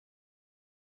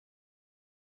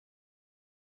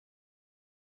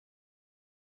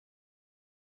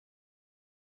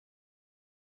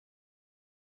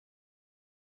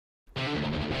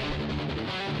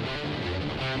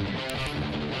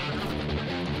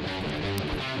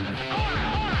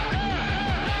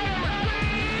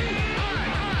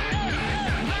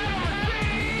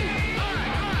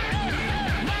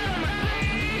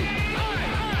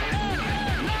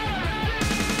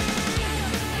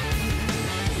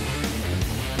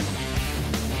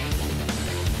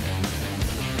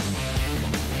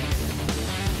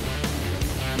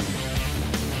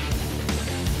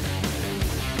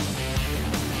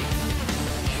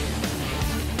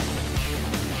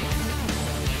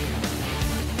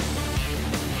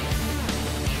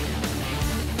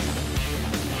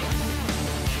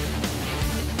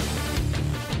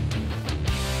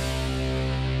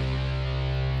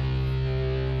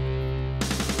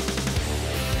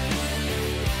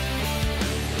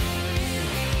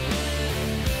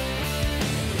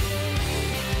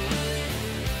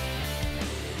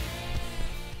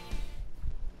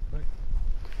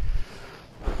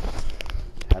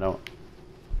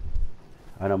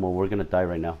I don't know, we're gonna die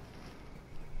right now.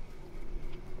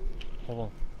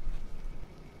 Hold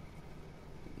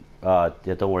on.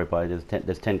 Yeah, don't worry about it.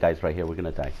 There's 10 guys right here. We're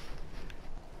gonna die.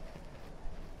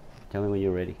 Tell me when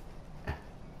you're ready.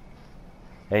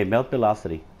 Hey, melt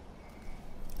velocity.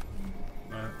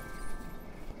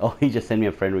 Oh, he just sent me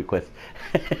a friend request.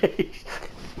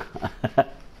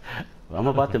 I'm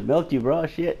about to melt you, bro.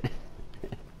 Shit.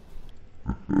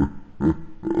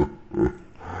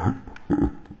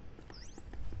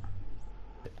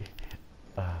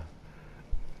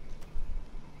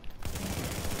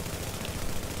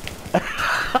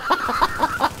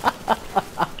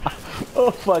 Oh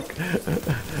fuck!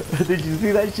 Did you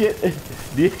see that shit?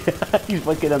 He's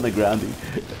fucking on the ground, dude.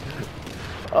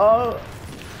 Oh!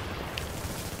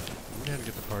 We gotta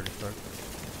get the party started.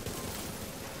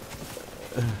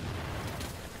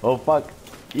 Oh fuck!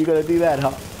 You gonna do that,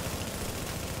 huh?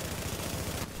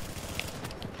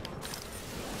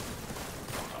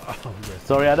 Oh, yes.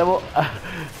 Sorry, Animal.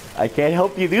 I can't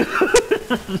help you, dude.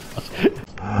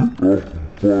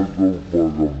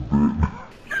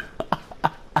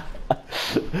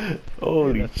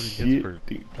 Holy shit,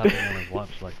 dude.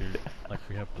 Like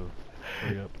we have to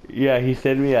hurry up. Yeah, he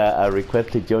sent me a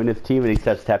request to join his team and he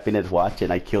starts tapping his watch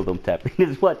and I killed him tapping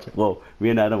his watch. Whoa, me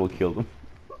and Animal killed him.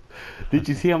 Did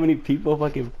you see how many people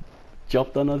fucking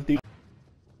jumped on us, dude?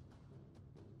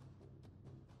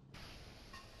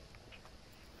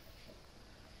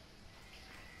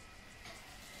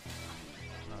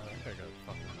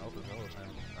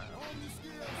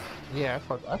 Yeah,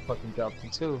 I fucking dropped him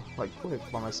too, like quick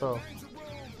by myself.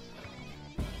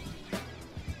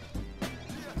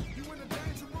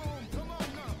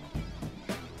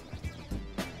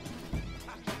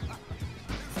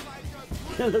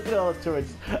 Look at all the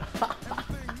turrets.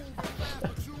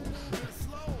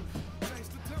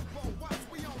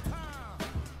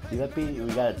 See that beat?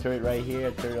 We got a turret right here,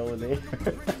 a turret over there.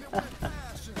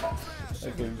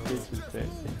 Okay, disrespect.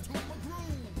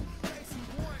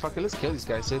 Fuck it, let's kill these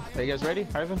guys, dude. Are you guys ready,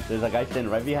 Ivan? There's a guy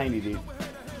standing right behind you, dude.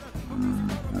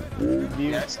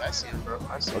 Yes, I see him, bro.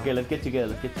 I see him. Okay, let's get together.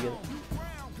 Let's get together.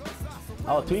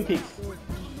 Oh, Twin Peaks.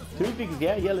 Twin Peaks,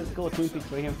 yeah, let's go. Twin Peaks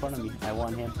right here in front of me. I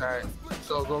want him. Alright,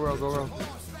 go roll, go roll.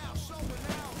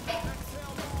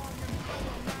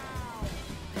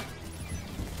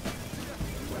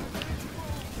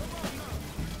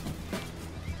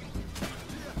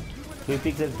 Twin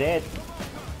Peaks is dead.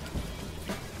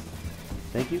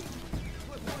 Thank you.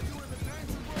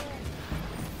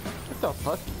 What the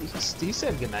fuck? He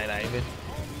said goodnight, Ivan.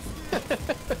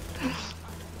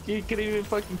 You couldn't even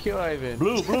fucking kill Ivan.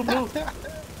 Blue.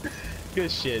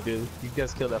 Good shit, dude. You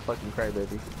guys killed that fucking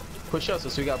crybaby. Push us,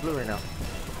 so we got blue right now.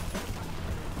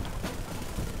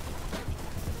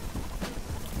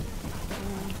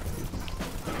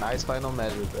 Nice final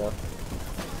measure, bro.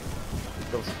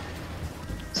 Go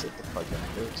sit the fuck down,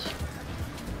 bitch.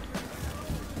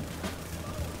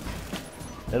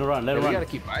 Let him run, We gotta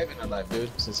keep Ivan alive, dude,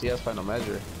 since he has final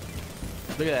measure.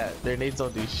 Look at that. Their nades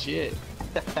don't do shit.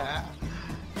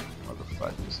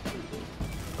 Motherfuckers.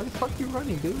 Where the fuck you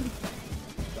running, dude?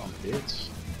 Dumb bitch.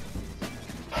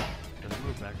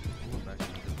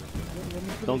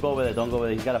 Don't go over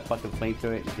there, He's got a fucking flame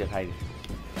turret. He's just hiding.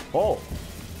 Oh!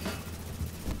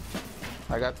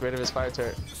 I got rid of his fire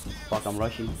turret. Fuck, I'm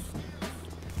rushing.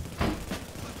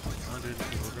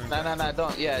 Nah,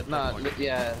 don't. Yeah, no,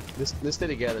 yeah. Let's stay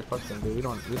together. Fuck them, dude. We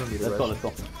don't need to rush. Let's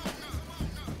go.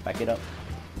 Back it up.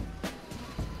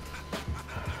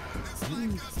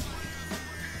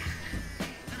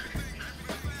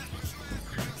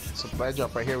 Supply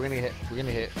drop right here. We're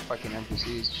gonna hit fucking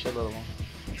NPCs. Shitload of them.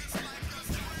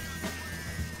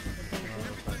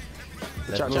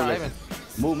 Watch out, Ivan.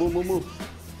 Move.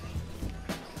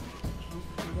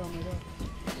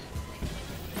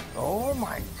 Oh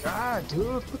my god,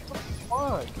 dude, what the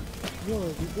fuck? Yo,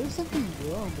 there's something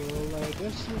wrong, bro. Like,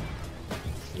 that shit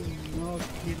should not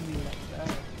hit me like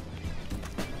that.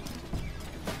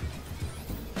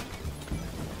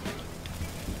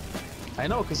 I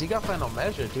know, cause you got final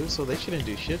measure, dude, so they shouldn't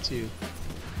do shit to you.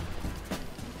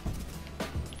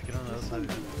 Get on the other There's side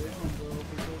of something it. wrong, bro,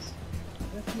 because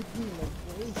that hit me like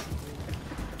crazy,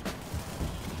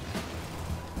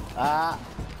 bro. Ah.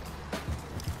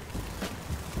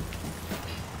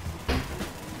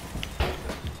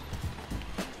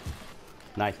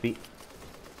 Nice beat.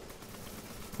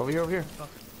 Over here, over here. I'm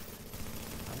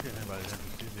getting hit by the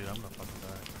NPC, dude. I'm gonna fucking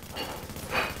die.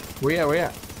 Where ya, where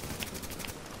ya?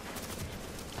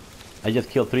 I just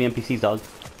killed 3 NPCs, dog.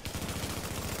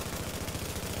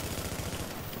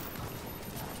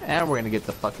 And we're gonna get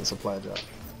the fucking supply drop.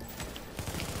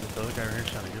 There's the other guy right here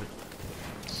trying to get it.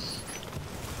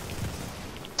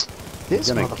 This He's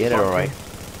gonna get it motherfucker. alright. I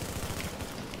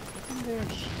think they're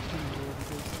shooting, bro,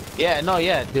 because Yeah, no,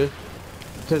 yeah, dude.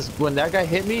 Cause when that guy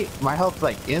hit me, my health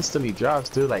like instantly drops,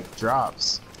 dude, like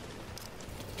drops.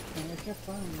 and I kept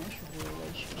finding measure, bro.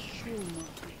 Like, sure not.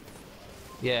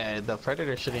 Yeah, the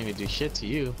predator shouldn't even do shit to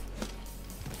you.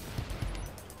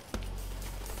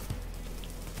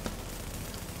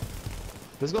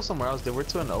 Let's go somewhere else, dude. We're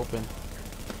too in the open.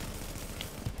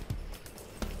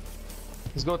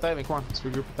 Let's go with Ivan. Come on, let's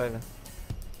regroup with Ivan.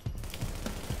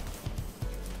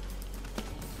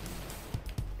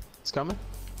 It's coming.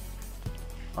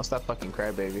 I'll stop fucking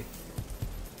crybaby.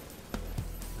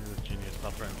 This genius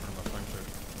stopped right in front of my flamethrower.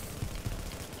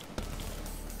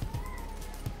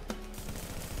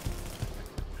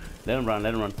 Let him run,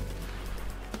 let him run.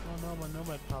 Oh no, my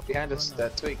nomad popped. Behind us,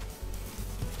 that twig.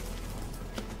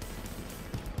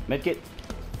 Medkit.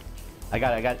 I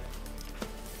got it, I got it.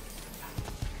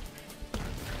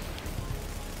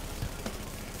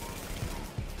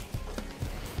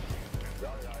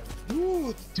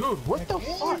 Dude, what the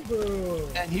fuck? Bro.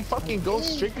 And he fucking goes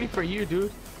strictly for you,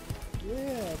 dude.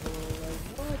 Yeah, bro. Like,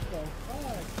 what the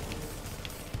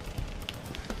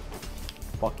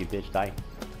fuck, Fuck you, bitch, die.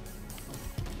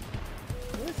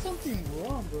 bro? There's something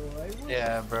wrong, bro. Like, what?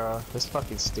 Yeah, bro. That's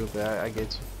fucking stupid. I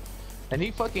get you. And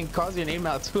he fucking calls your name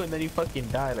out too, and then he fucking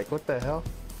died. Like, what the hell?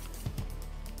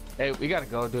 Hey, we gotta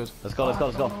go, dude. Let's go, let's go,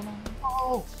 let's go.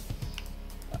 Oh!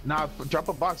 Nah, drop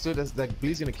a box, dude. That's that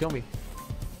Bleed's gonna kill me.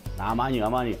 Nah, I'm on you,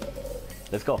 I'm on you.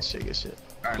 Let's go. Shit, good shit.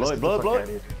 Alright, Blow let's it, get the blow it, fuck blow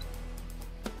outta here.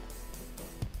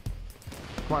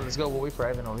 Come on, let's go. We'll wait for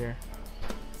Ivan over here.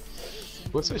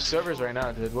 We'll switch servers right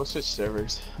now, dude. We'll switch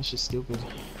servers. That's just stupid.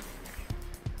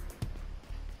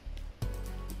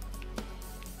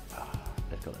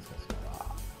 Let's go, let's go, let's go.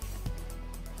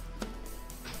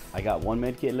 I got 1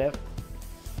 medkit left.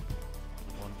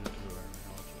 One dude to the right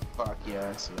now. Fuck yeah,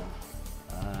 I see him.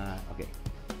 Okay.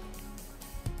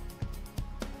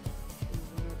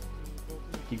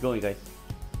 Keep going, guys.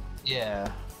 Yeah.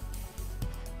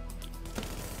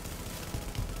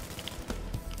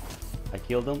 I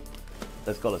killed him.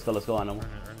 Let's go, let's go, let's go, Animal. Earn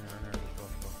it, earn it, earn it. Let's go,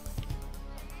 let's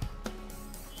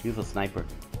go. Use a sniper.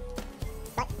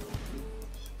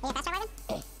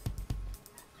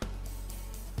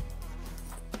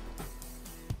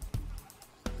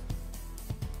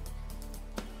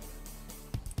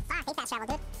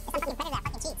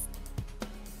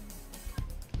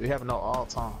 We have no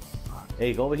alt, huh?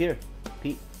 Hey, go over here,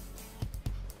 Pete.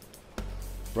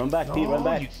 Run back, Pete, run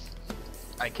back.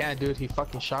 I can't, dude. He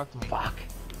fucking shocked me. Fuck.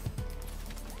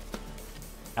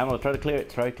 Ammo, try to clear it,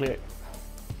 try to clear it.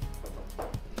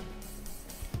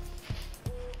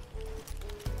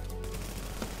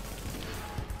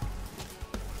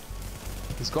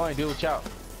 He's going, dude. Watch out.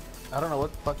 I don't know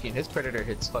what fucking his predator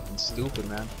hits. Fucking stupid,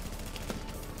 man.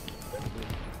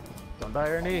 Don't die,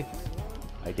 Ernie.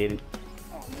 I didn't.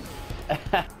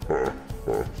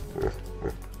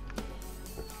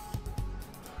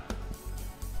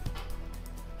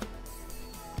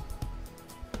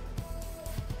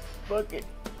 Fuck it.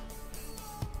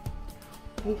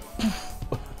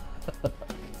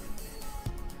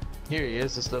 Here he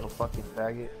is, this little fucking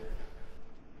faggot.